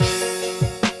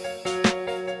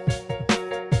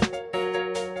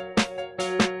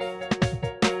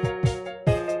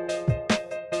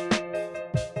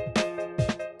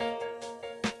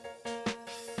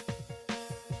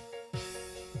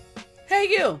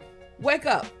Wake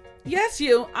up. Yes,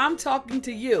 you, I'm talking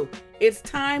to you. It's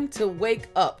time to wake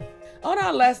up. On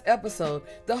our last episode,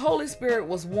 the Holy Spirit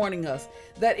was warning us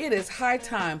that it is high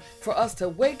time for us to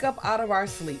wake up out of our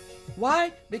sleep.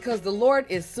 Why? Because the Lord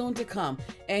is soon to come,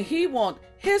 and He wants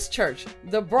His church,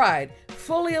 the bride,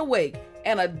 fully awake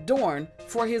and adorned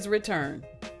for His return.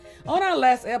 On our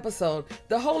last episode,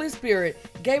 the Holy Spirit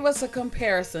gave us a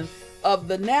comparison of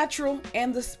the natural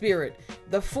and the spirit,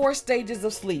 the 4 stages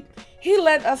of sleep. He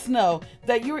let us know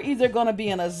that you're either going to be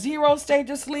in a 0 stage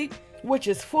of sleep, which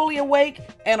is fully awake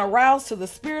and aroused to the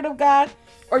Spirit of God,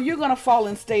 or you're going to fall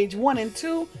in stage 1 and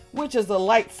 2, which is a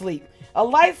light sleep. A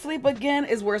light sleep, again,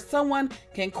 is where someone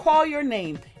can call your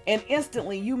name and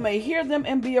instantly you may hear them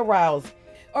and be aroused.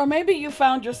 Or maybe you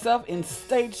found yourself in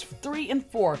stage 3 and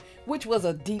 4, which was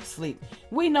a deep sleep.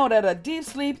 We know that a deep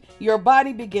sleep, your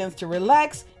body begins to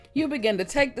relax. You begin to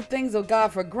take the things of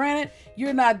God for granted.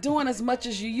 You're not doing as much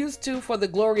as you used to for the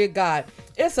glory of God.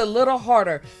 It's a little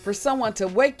harder for someone to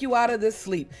wake you out of this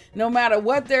sleep. No matter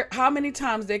how many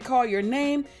times they call your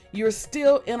name, you're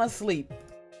still in a sleep.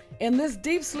 In this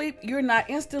deep sleep, you're not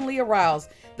instantly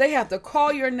aroused. They have to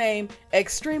call your name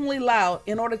extremely loud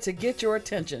in order to get your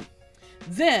attention.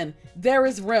 Then there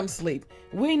is REM sleep.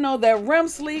 We know that REM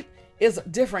sleep is a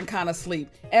different kind of sleep,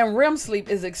 and REM sleep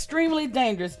is extremely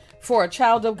dangerous for a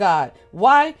child of God.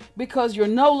 Why? Because you're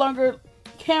no longer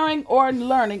caring or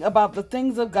learning about the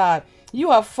things of God.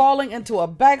 You are falling into a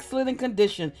backslidden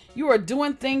condition. You are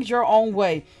doing things your own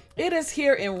way. It is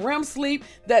here in REM sleep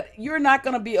that you're not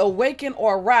going to be awakened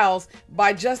or aroused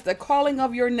by just the calling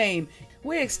of your name.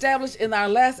 We established in our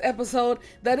last episode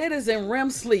that it is in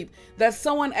REM sleep that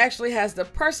someone actually has to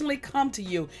personally come to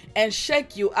you and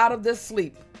shake you out of this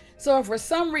sleep. So if for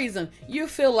some reason you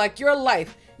feel like your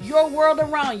life, your world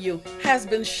around you has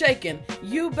been shaken,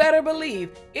 you better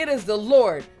believe it is the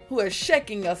Lord who is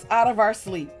shaking us out of our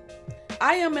sleep.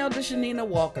 I am Elder Shanina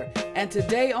Walker, and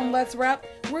today on Let's Wrap,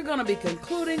 we're going to be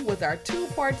concluding with our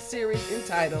 2-part series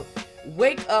entitled,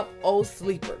 Wake Up, O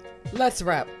Sleeper. Let's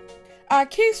wrap. Our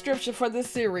key scripture for this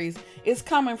series is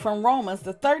coming from Romans,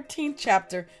 the 13th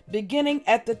chapter, beginning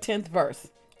at the 10th verse.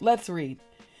 Let's read.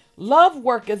 Love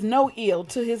worketh no ill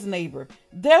to his neighbor.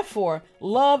 Therefore,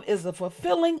 love is the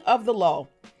fulfilling of the law.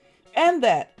 And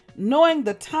that, knowing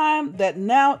the time, that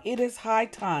now it is high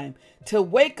time to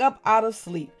wake up out of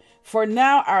sleep. For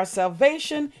now our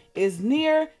salvation is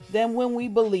nearer than when we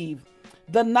believe.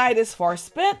 The night is far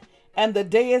spent, and the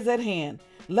day is at hand.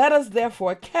 Let us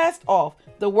therefore cast off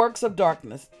the works of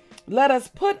darkness. Let us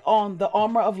put on the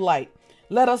armor of light.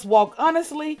 Let us walk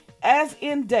honestly as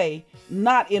in day,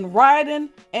 not in rioting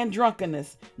and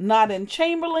drunkenness, not in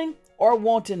chambering or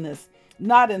wantonness,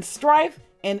 not in strife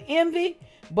and envy,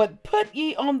 but put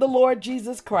ye on the Lord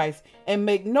Jesus Christ, and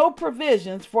make no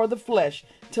provisions for the flesh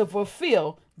to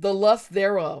fulfill the lust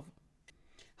thereof.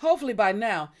 Hopefully by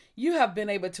now, you have been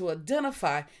able to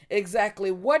identify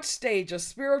exactly what stage of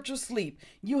spiritual sleep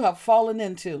you have fallen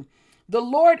into. The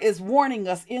Lord is warning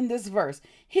us in this verse.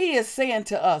 He is saying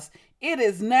to us, it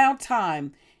is now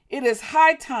time. It is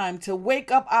high time to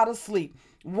wake up out of sleep.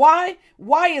 Why?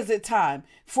 Why is it time?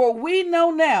 For we know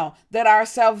now that our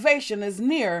salvation is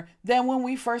nearer than when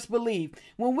we first believed.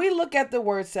 When we look at the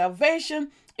word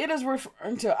salvation, it is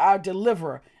referring to our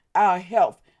deliverer, our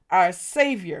health, our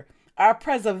savior, our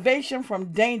preservation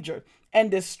from danger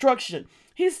and destruction.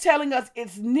 He's telling us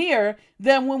it's nearer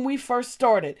than when we first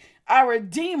started. Our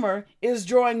Redeemer is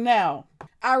drawing now.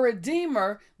 Our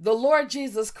Redeemer, the Lord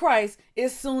Jesus Christ,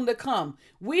 is soon to come.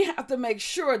 We have to make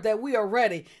sure that we are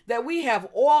ready, that we have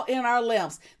oil in our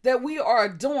lamps, that we are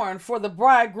adorned for the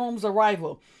bridegroom's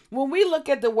arrival. When we look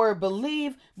at the word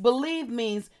believe, believe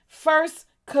means first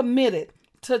committed,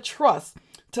 to trust,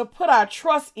 to put our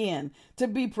trust in, to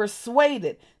be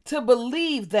persuaded, to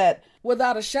believe that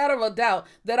without a shadow of a doubt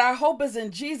that our hope is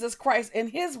in Jesus Christ and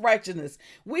his righteousness.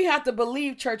 We have to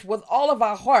believe, church, with all of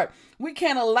our heart. We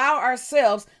can't allow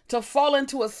ourselves to fall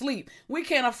into a sleep. We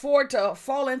can't afford to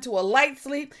fall into a light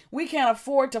sleep. We can't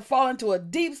afford to fall into a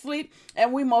deep sleep.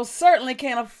 And we most certainly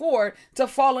can't afford to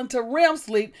fall into REM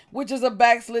sleep, which is a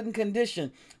backslidden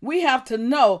condition. We have to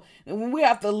know, and we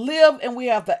have to live, and we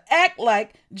have to act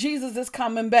like Jesus is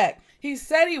coming back. He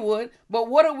said he would, but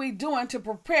what are we doing to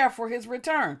prepare for his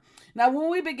return? Now,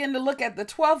 when we begin to look at the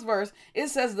 12th verse, it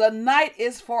says, the night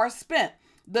is far spent.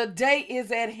 The day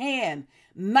is at hand.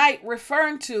 Night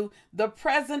referring to the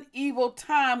present evil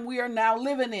time we are now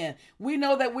living in. We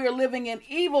know that we are living in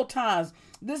evil times.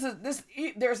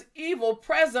 There's evil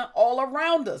present all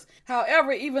around us.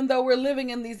 However, even though we're living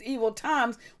in these evil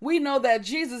times, we know that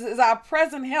Jesus is our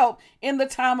present help in the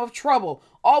time of trouble.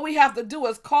 All we have to do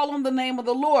is call on the name of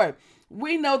the Lord.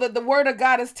 we know that the word of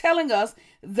God is telling us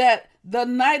that the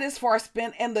night is far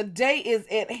spent and the day is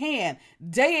at hand.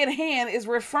 Day at hand is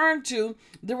referring to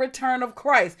the return of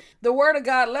Christ. The word of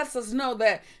God lets us know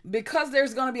that because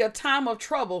there's going to be a time of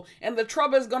trouble, and the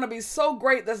trouble is going to be so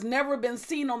great that's never been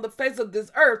seen on the face of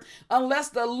this earth, unless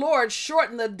the Lord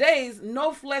shorten the days,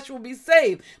 no flesh will be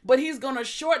saved. But he's going to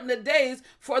shorten the days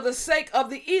for the sake of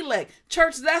the elect.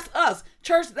 Church, that's us.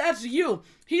 Church, that's you.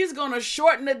 He's going to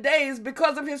shorten the days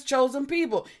because of his chosen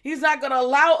people. He's not going to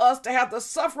allow us to have to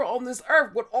suffer on this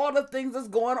earth with all the things that's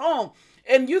going on.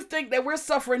 And you think that we're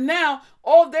suffering now.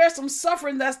 Oh, there's some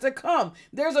suffering that's to come.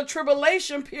 There's a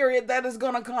tribulation period that is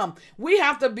going to come. We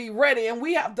have to be ready, and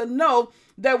we have to know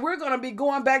that we're going to be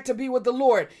going back to be with the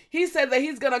Lord. He said that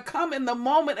he's going to come in the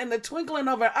moment, in the twinkling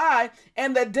of an eye,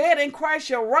 and the dead in Christ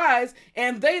shall rise,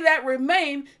 and they that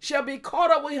remain shall be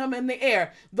caught up with him in the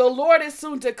air. The Lord is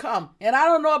soon to come. And I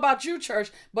don't know about you,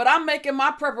 church, but I'm making my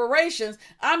preparations.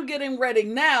 I'm getting ready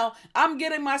now. I'm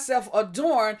getting myself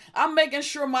adorned. I'm making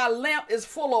sure my lamp is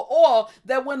full of oil,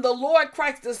 that when the Lord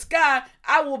cracks the sky,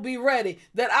 I will be ready,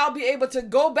 that I'll be able to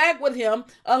go back with him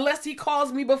unless he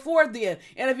calls me before then.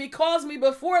 And if he calls me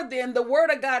before then, the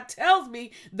word of God tells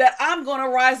me that I'm going to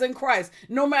rise in Christ.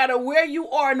 No matter where you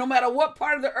are, no matter what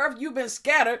part of the earth you've been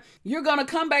scattered, you're going to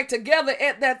come back together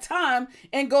at that time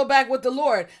and go back with the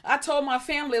Lord. I told my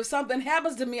family, if something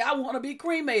happens to me, I want to be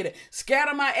cremated.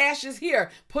 Scatter my ashes here.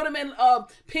 Put them in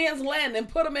Penn's Landing.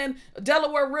 Put them in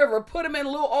Delaware River. Put them in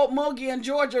Little Okmulgee in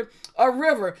Georgia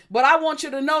River. But I want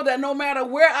you to know that no matter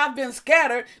where I've been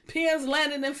scattered, Penn's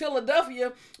Landing in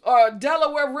Philadelphia, or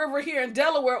Delaware River here in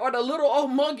Delaware, or the Little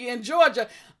Okmulgee in Georgia,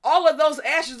 all of those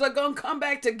ashes are going to come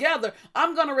back together.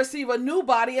 I'm going to receive a new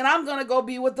body, and I'm going to go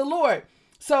be with the Lord.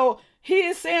 So he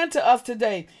is saying to us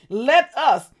today, let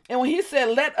us. And when he said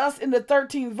let us in the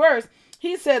 13th verse,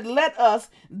 he said let us.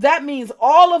 That means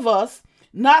all of us,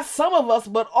 not some of us,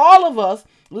 but all of us.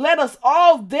 Let us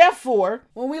all, therefore,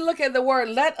 when we look at the word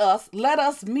let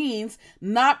us means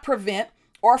not prevent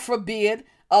or forbid,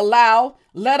 allow.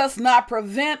 Let us not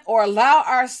prevent or allow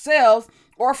ourselves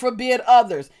or forbid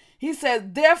others. He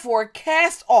said, therefore,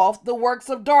 cast off the works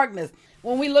of darkness.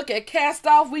 When we look at cast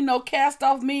off, we know cast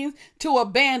off means to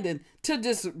abandon, to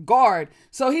discard.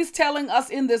 So he's telling us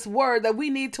in this word that we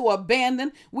need to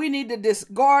abandon, we need to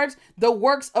discard the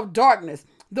works of darkness,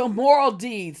 the moral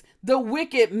deeds, the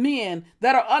wicked men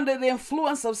that are under the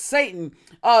influence of Satan,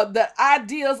 the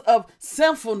ideas of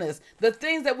sinfulness, the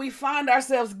things that we find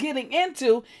ourselves getting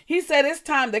into. He said it's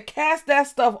time to cast that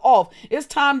stuff off. It's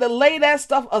time to lay that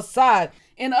stuff aside.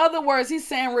 In other words, he's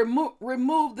saying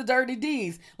remove the dirty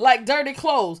deeds, like dirty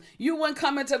clothes. You wouldn't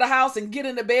come into the house and get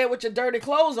into bed with your dirty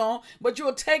clothes on, but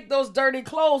you'll take those dirty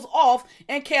clothes off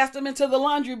and cast them into the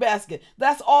laundry basket.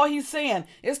 That's all he's saying.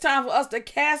 It's time for us to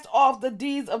cast off the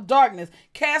deeds of darkness,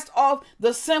 cast off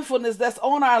the sinfulness that's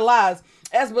on our lives.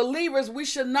 As believers,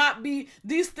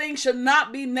 these things should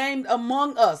not be named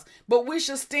among us, but we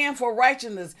should stand for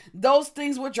righteousness, those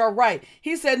things which are right.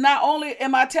 He said, not only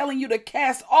am I telling you to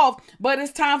cast off, but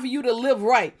it's time for you to live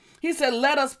right. He said,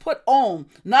 let us put on,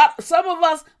 not some of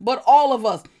us, but all of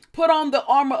us, put on the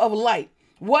armor of light.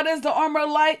 What is the armor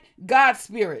of light? God's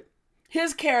spirit,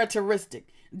 his characteristic.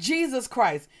 Jesus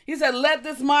Christ. He said, let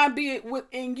this mind be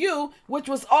within you, which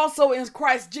was also in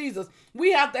Christ Jesus.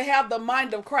 We have to have the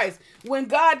mind of Christ. When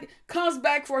God comes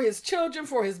back for his children,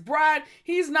 for his bride,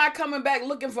 he's not coming back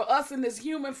looking for us in this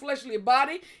human fleshly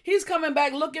body. He's coming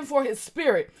back looking for his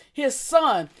spirit, his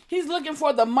son. He's looking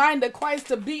for the mind of Christ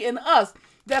to be in us.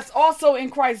 That's also in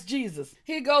Christ Jesus.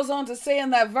 He goes on to say in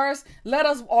that verse, let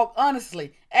us walk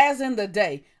honestly, as in the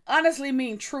day. Honestly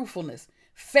means truthfulness,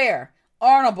 fair,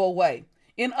 honorable way.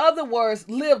 In other words,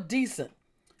 live decent.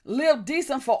 Live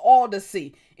decent for all to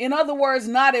see. In other words,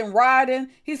 not in rioting.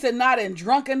 He said not in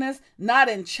drunkenness, not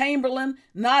in chambering,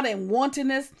 not in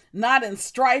wantonness, not in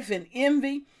strife and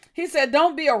envy. He said,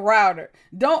 don't be a router.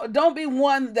 Don't be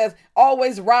one that's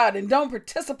always riding. Don't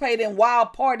participate in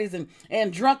wild parties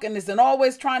and drunkenness and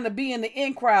always trying to be in the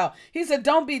in crowd. He said,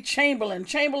 don't be chambering.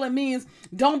 Chambering means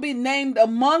don't be named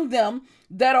among them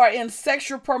that are in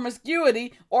sexual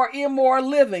promiscuity or immoral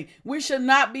living. We should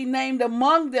not be named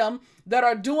among them that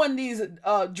are doing these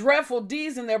dreadful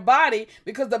deeds in their body,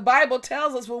 because the Bible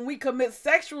tells us when we commit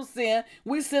sexual sin,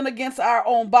 we sin against our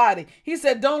own body. He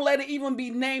said, don't let it even be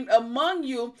named among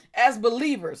you as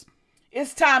believers.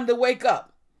 It's time to wake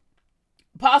up.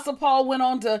 Apostle Paul went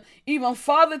on to even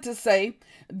further to say,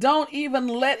 don't even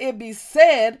let it be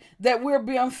said that we're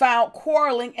being found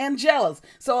quarreling and jealous.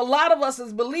 So a lot of us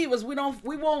as believers, we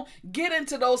won't get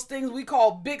into those things we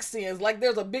call big sins. Like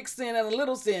there's a big sin and a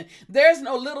little sin. There's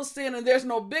no little sin and there's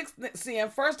no big sin.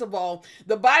 First of all,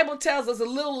 the Bible tells us a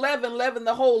little leaven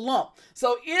the whole lump.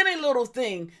 So any little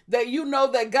thing that you know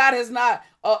that God has not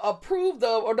approved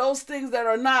of, or those things that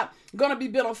are not going to be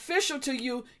beneficial to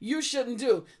you, you shouldn't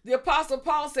do. The Apostle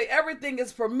Paul say everything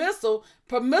is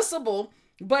permissible,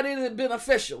 but it is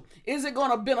beneficial. Is it going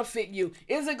to benefit you?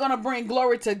 Is it going to bring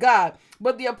glory to God?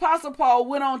 But the Apostle Paul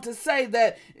went on to say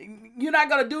that you're not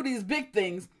going to do these big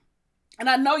things. And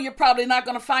I know you're probably not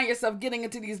going to find yourself getting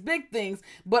into these big things,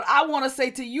 but I want to say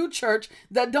to you, church,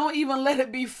 that don't even let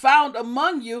it be found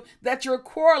among you that you're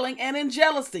quarreling and in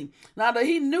jealousy. Now, that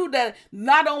he knew that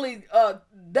not only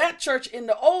that church in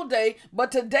the old day,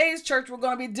 but today's church, we're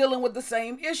going to be dealing with the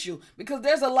same issue, because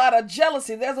there's a lot of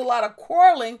jealousy. There's a lot of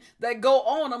quarreling that go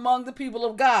on among the people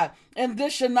of God, and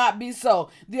this should not be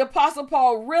so. The Apostle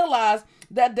Paul realized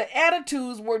that the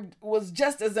attitudes was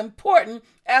just as important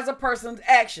as a person's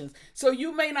actions. So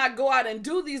you may not go out and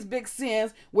do these big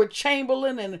sins with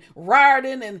Chamberlain and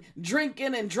rioting and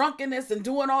drinking and drunkenness and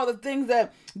doing all the things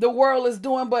that the world is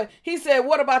doing. But he said,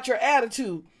 what about your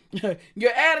attitude?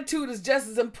 Your attitude is just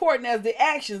as important as the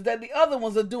actions that the other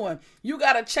ones are doing. You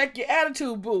got to check your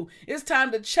attitude, boo. It's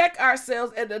time to check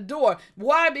ourselves at the door.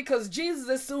 Why? Because Jesus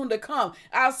is soon to come.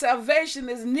 Our salvation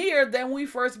is nearer than we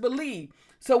first believed.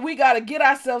 So we got to get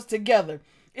ourselves together.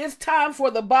 It's time for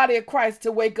the body of Christ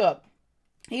to wake up.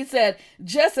 He said,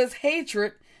 just as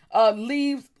hatred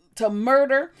leads to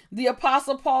murder, the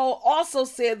Apostle Paul also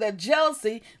said that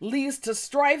jealousy leads to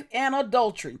strife and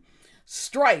adultery.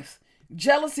 Strife.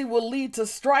 Jealousy will lead to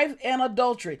strife and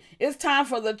adultery. It's time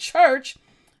for the church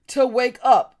to wake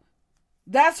up.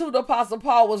 That's who the Apostle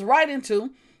Paul was writing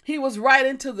to. He was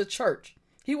writing to the church.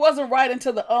 He wasn't writing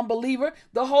to the unbeliever.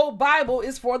 The whole Bible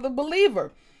is for the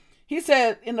believer. He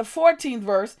said in the 14th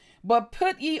verse, but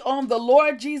put ye on the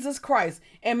Lord Jesus Christ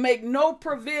and make no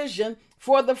provision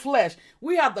for the flesh.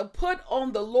 We have to put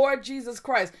on the Lord Jesus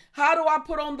Christ. How do I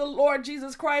put on the Lord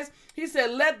Jesus Christ? He said,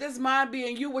 let this mind be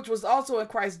in you, which was also in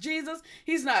Christ Jesus.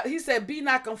 He said, be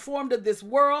not conformed to this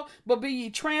world, but be ye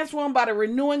transformed by the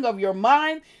renewing of your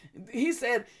mind. He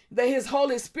said that his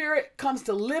Holy Spirit comes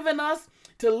to live in us,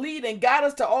 to lead and guide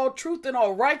us to all truth and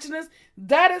all righteousness.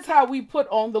 That is how we put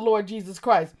on the Lord Jesus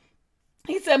Christ.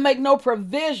 He said, make no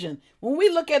provision. When we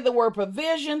look at the word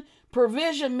provision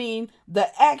means the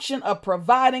action of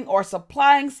providing or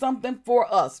supplying something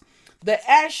for us. The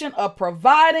action of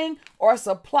providing or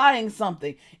supplying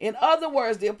something. In other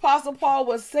words, the Apostle Paul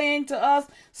was saying to us,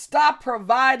 stop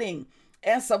providing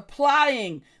and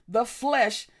supplying the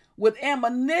flesh with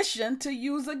ammunition to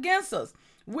use against us.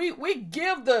 We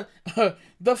give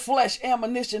the flesh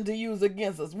ammunition to use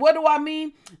against us. What do I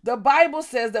mean? The Bible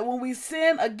says that when we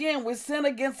sin, again, we sin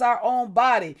against our own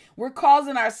body. We're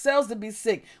causing ourselves to be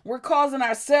sick. We're causing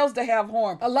ourselves to have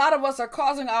harm. A lot of us are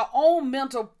causing our own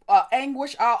mental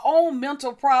anguish, our own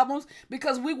mental problems,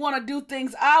 because we want to do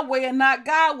things our way and not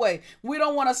God's way. We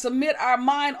don't want to submit our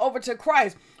mind over to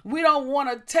Christ. We don't want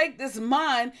to take this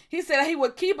mind. He said he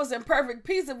would keep us in perfect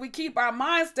peace if we keep our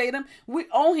mind stayed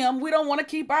on him. We don't want to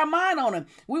keep our mind on him.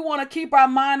 We want to keep our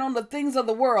mind on the things of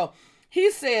the world.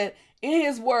 He said in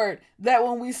his word that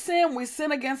when we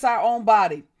sin against our own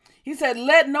body. He said,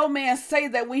 let no man say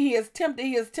that when he is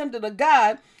tempted of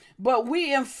God, but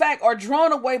we in fact are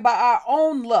drawn away by our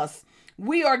own lusts.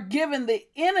 We are given the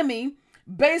enemy,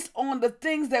 based on the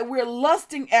things that we're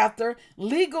lusting after,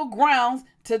 legal grounds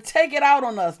to take it out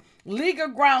on us, legal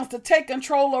grounds to take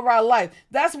control of our life.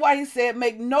 That's why he said,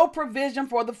 make no provision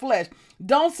for the flesh.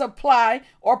 Don't supply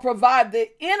or provide the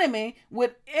enemy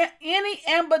with any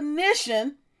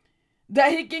ammunition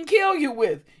that he can kill you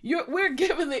with. We're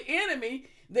giving the enemy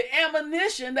the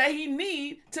ammunition that he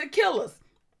needs to kill us.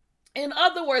 In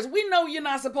other words, we know you're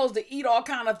not supposed to eat all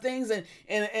kind of things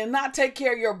and not take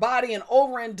care of your body and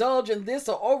overindulge in this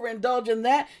or overindulge in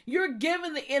that. You're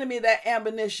giving the enemy that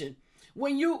ammunition.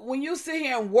 When you sit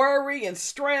here and worry and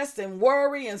stress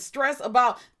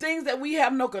about things that we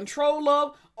have no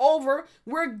control over,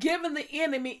 we're giving the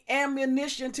enemy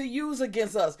ammunition to use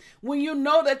against us. When you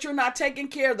know that you're not taking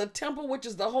care of the temple, which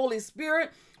is the Holy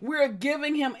Spirit, we're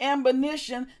giving him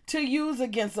ammunition to use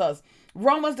against us.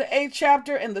 Romans the 8th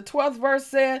chapter and the 12th verse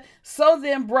said, so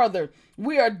then, brother,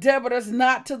 we are debtors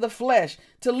not to the flesh,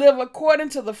 to live according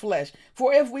to the flesh.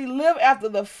 For if we live after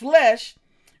the flesh,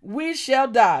 we shall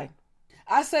die.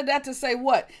 I said that to say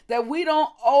what? That we don't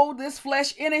owe this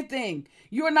flesh anything.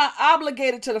 You're not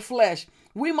obligated to the flesh.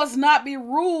 We must not be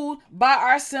ruled by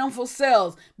our sinful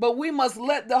selves, but we must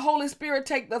let the Holy Spirit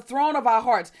take the throne of our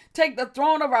hearts, take the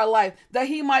throne of our life, that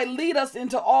he might lead us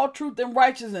into all truth and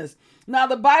righteousness. Now,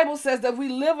 the Bible says that if we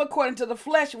live according to the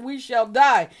flesh, we shall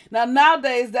die. Now,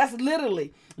 nowadays, that's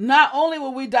literally. Not only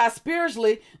will we die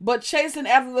spiritually, but chasing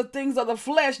after the things of the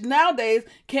flesh nowadays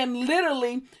can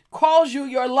literally cause you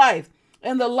your life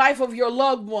and the life of your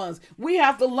loved ones. We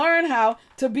have to learn how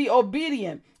to be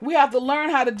obedient. We have to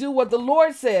learn how to do what the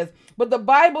Lord says. But the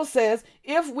Bible says,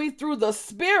 if we through the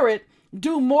Spirit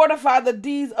do mortify the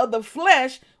deeds of the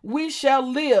flesh, we shall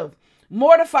live.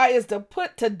 Mortify is to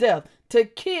put to death, to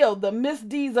kill the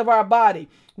misdeeds of our body.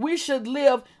 We should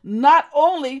live not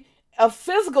only a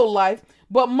physical life,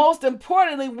 but most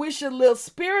importantly, we should live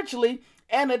spiritually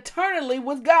and eternally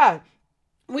with God.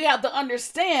 We have to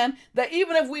understand that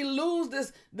even if we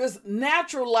lose this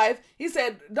natural life, he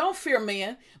said, don't fear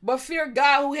man, but fear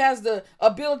God, who has the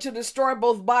ability to destroy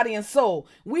both body and soul.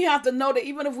 We have to know that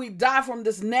even if we die from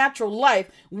this natural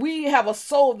life, we have a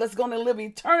soul that's going to live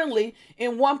eternally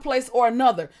in one place or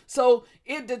another. So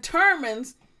it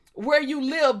determines where you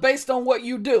live based on what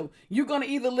you do. You're going to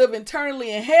either live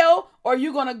eternally in hell or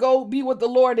you're going to go be with the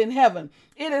Lord in heaven.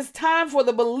 It is time for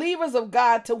the believers of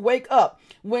God to wake up.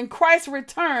 When Christ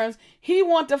returns, he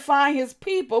wants to find his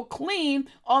people clean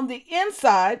on the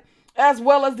inside as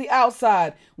well as the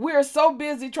outside. We are so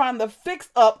busy trying to fix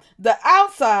up the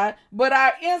outside, but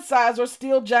our insides are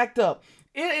still jacked up.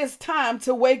 It is time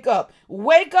to wake up.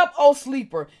 Wake up, O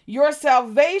sleeper. Your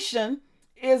salvation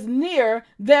is nearer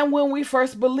than when we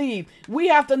first believed. We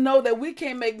have to know that we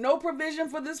can't make no provision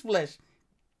for this flesh,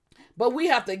 but we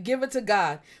have to give it to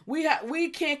God. We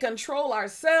can't control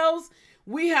ourselves.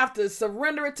 We have to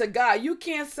surrender it to God. You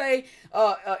can't say,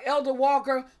 Elder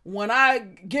Walker, when I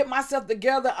get myself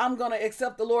together, I'm going to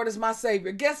accept the Lord as my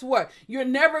Savior. Guess what? You're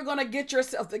never going to get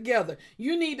yourself together.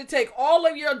 You need to take all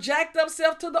of your jacked up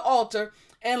self to the altar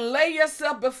and lay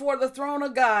yourself before the throne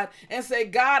of God and say,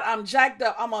 God, I'm jacked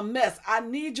up. I'm a mess. I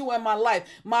need you in my life.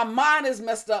 My mind is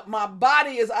messed up. My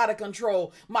body is out of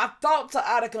control. My thoughts are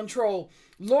out of control.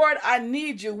 Lord, I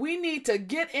need you. We need to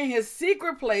get in his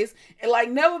secret place like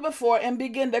never before and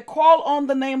begin to call on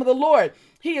the name of the Lord.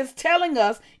 He is telling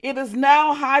us it is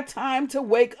now high time to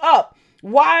wake up.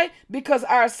 Why? Because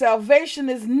our salvation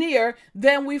is nearer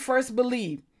than we first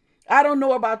believed. I don't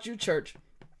know about you, church,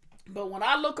 but when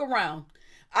I look around,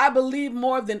 I believe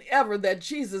more than ever that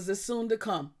Jesus is soon to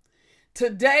come.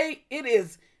 Today, it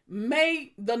is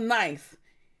May the 9th.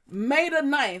 May the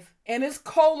 9th, and it's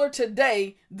colder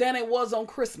today than it was on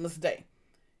Christmas Day.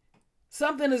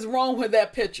 Something is wrong with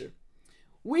that picture.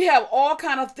 We have all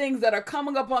kind of things that are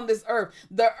coming up on this earth.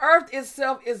 The earth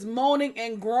itself is moaning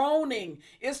and groaning.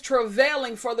 It's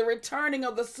travailing for the returning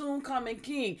of the soon coming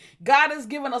King. God has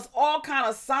given us all kind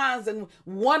of signs and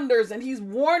wonders, and he's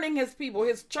warning his people,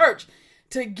 his church,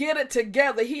 to get it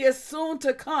together. He is soon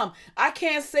to come. I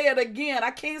can't say it again.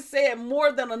 I can't say it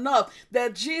more than enough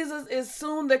that Jesus is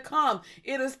soon to come.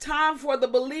 It is time for the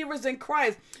believers in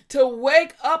Christ to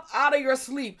wake up out of your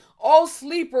sleep. Oh,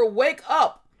 sleeper, wake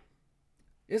up.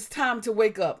 It's time to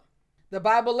wake up. The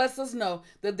Bible lets us know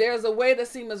that there's a way that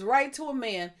seems right to a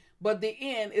man, but the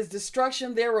end is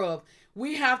destruction thereof.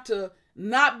 We have to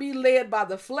not be led by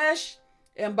the flesh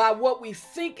and by what we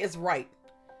think is right.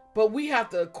 But we have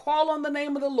to call on the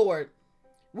name of the Lord.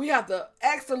 We have to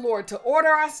ask the Lord to order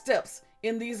our steps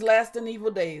in these last and evil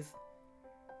days.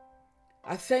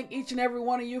 I thank each and every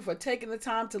one of you for taking the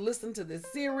time to listen to this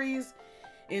series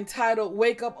entitled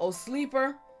Wake Up, O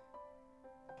Sleeper.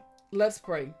 Let's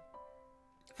pray.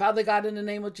 Father God, in the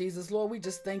name of Jesus, Lord, we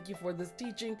just thank you for this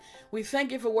teaching. We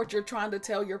thank you for what you're trying to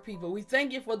tell your people. We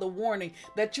thank you for the warning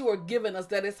that you are giving us,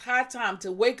 that it's high time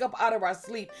to wake up out of our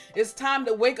sleep. It's time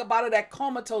to wake up out of that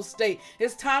comatose state.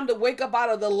 It's time to wake up out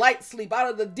of the light sleep,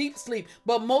 out of the deep sleep,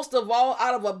 but most of all,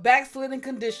 out of a backslidden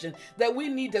condition, that we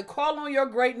need to call on your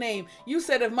great name. You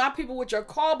said, if my people which are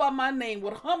called by my name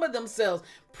would humble themselves,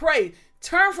 pray,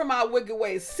 turn from our wicked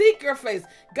ways, seek your face,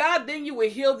 God, then you will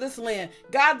heal this land.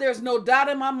 God, there's no doubt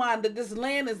in my mind that this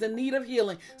land is in need of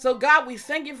healing. So God, we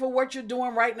thank you for what you're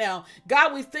doing right now.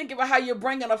 God, we thank you for how you're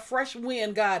bringing a fresh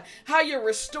wind, God, how you're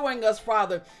restoring us,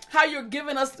 Father, how you're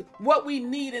giving us what we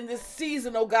need in this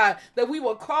season, oh God, that we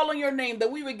will call on your name,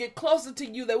 that we would get closer to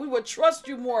you, that we would trust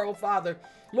you more, oh Father.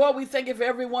 Lord, we thank you for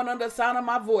everyone under the sound of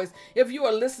my voice. If you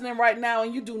are listening right now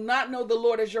and you do not know the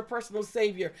Lord as your personal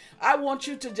Savior, I want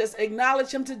you to just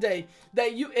acknowledge him today,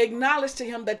 that you acknowledge to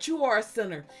him that you are a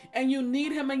sinner and you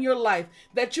need him in your life,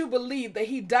 that you believe that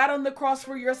he died on the cross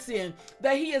for your sin,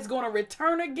 that he is going to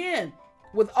return again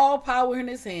with all power in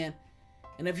his hand.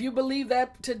 And if you believe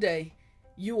that today,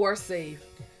 you are saved.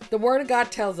 The Word of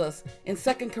God tells us in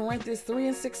 2 Corinthians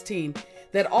 3:16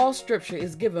 that all Scripture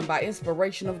is given by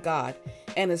inspiration of God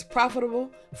and is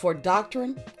profitable for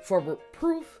doctrine, for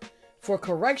reproof, for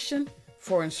correction,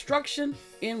 for instruction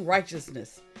in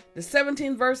righteousness. The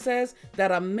 17th verse says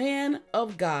that a man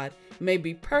of God may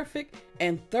be perfect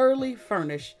and thoroughly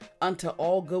furnished unto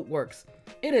all good works.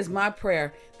 It is my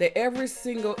prayer that every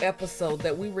single episode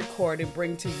that we record and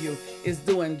bring to you is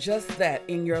doing just that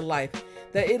in your life,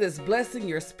 that it is blessing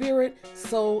your spirit,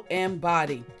 soul, and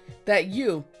body, that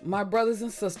you, my brothers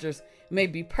and sisters, may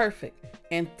be perfect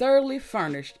and thoroughly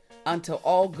furnished unto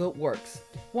all good works.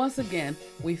 Once again,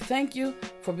 we thank you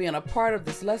for being a part of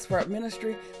this Let's Rap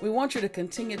ministry. We want you to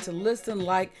continue to listen,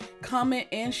 like, comment,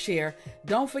 and share.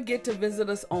 Don't forget to visit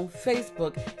us on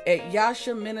Facebook at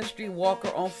Yasha Ministry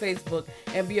Walker on Facebook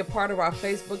and be a part of our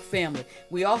Facebook family.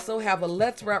 We also have a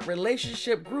Let's Rap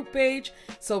Relationship group page,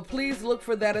 so please look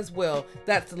for that as well.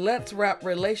 That's Let's Rap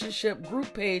Relationship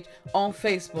group page on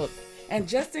Facebook. And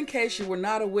just in case you were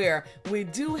not aware, we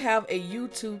do have a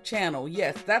YouTube channel.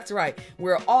 Yes, that's right.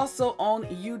 We're also on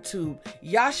YouTube.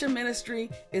 Yasha Ministry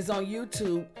is on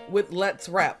YouTube with Let's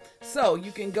Rap. So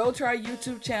you can go to our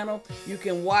YouTube channel. You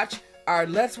can watch our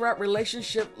Let's Rap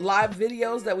Relationship live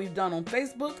videos that we've done on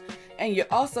Facebook. And you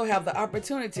also have the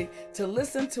opportunity to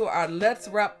listen to our Let's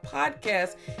Rap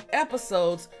podcast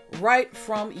episodes right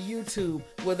from YouTube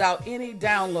without any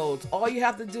downloads. All you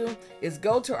have to do is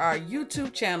go to our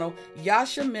YouTube channel,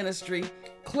 Yasha Ministry,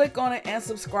 click on it and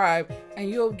subscribe, and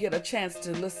you'll get a chance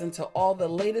to listen to all the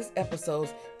latest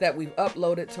episodes that we've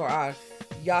uploaded to our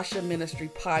Yasha Ministry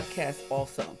podcast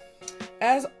also.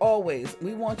 As always,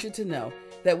 we want you to know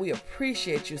that we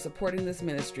appreciate you supporting this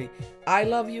ministry. I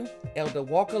love you, Elder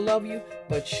Walker love you,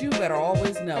 but you better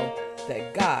always know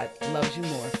that God loves you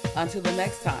more. Until the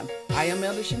next time, I am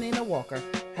Elder Shanina Walker.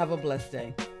 Have a blessed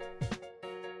day.